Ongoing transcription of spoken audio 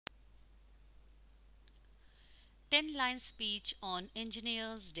10-line speech on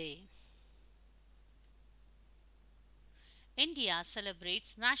Engineers Day. India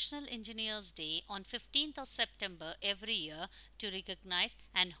celebrates National Engineers Day on 15th of September every year to recognize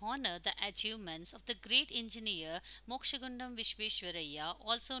and honor the achievements of the great engineer Mokshagundam Visvesvaraya,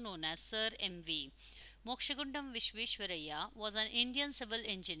 also known as Sir MV. Mokshagundam Visvesvaraya was an Indian civil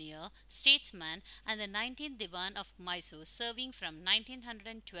engineer, statesman, and the 19th Diwan of Mysore, serving from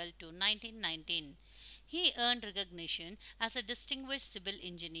 1912 to 1919. He earned recognition as a distinguished civil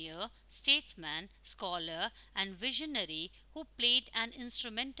engineer, statesman, scholar, and visionary who played an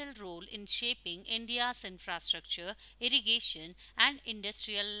instrumental role in shaping India's infrastructure, irrigation, and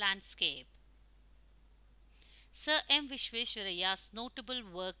industrial landscape. Sir M. Visvesvaraya's notable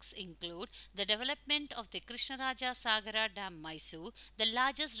works include the development of the Krishnaraja Sagara Dam Mysore, the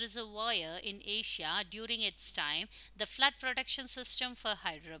largest reservoir in Asia during its time, the flood protection system for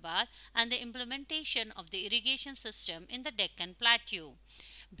Hyderabad, and the implementation of the irrigation system in the Deccan Plateau.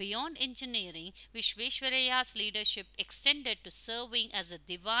 Beyond engineering, Visvesvaraya's leadership extended to serving as a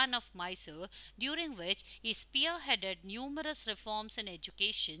Diwan of Mysore, during which he spearheaded numerous reforms in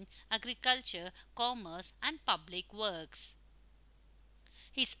education, agriculture, commerce, and public works.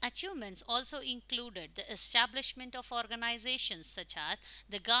 His achievements also included the establishment of organizations such as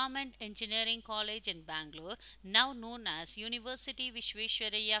the Government Engineering College in Bangalore, now known as University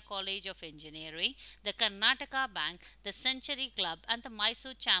Visvesvaraya College of Engineering, the Karnataka Bank, the Century Club, and the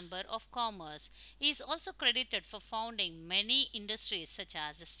Mysore Chamber of Commerce. He is also credited for founding many industries such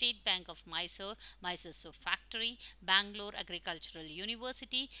as the State Bank of Mysore, Mysore Soap Factory, Bangalore Agricultural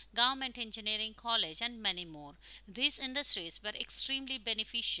University, Government Engineering College, and many more. These industries were extremely beneficial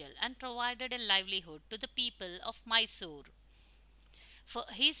and provided a livelihood to the people of Mysore. For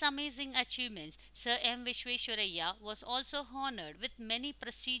his amazing achievements, Sir M. Visvesvaraya was also honored with many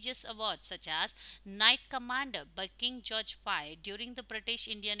prestigious awards such as Knight Commander by King George V during the British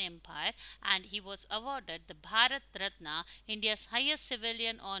Indian Empire, and he was awarded the Bharat Ratna, India's highest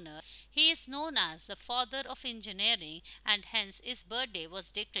civilian honor. He is known as the father of engineering, and hence his birthday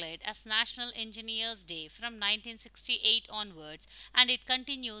was declared as National Engineers Day from 1968 onwards, and it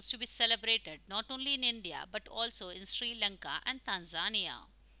continues to be celebrated not only in India but also in Sri Lanka and Tanzania.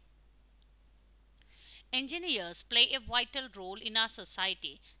 Engineers play a vital role in our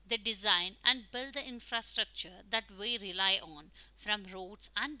society. They design and build the infrastructure that we rely on, from roads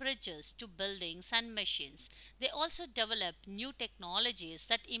and bridges to buildings and machines. They also develop new technologies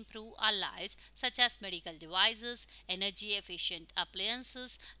that improve our lives, such as medical devices, energy efficient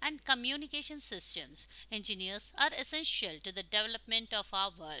appliances, and communication systems. Engineers are essential to the development of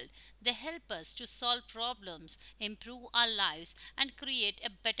our world. They help us to solve problems, improve our lives, and create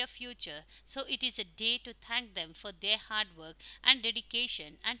a better future. So it is a day to thank them for their hard work and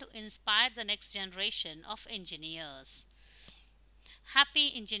dedication, and to inspire the next generation of engineers.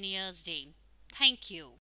 Happy Engineers Day. Thank you.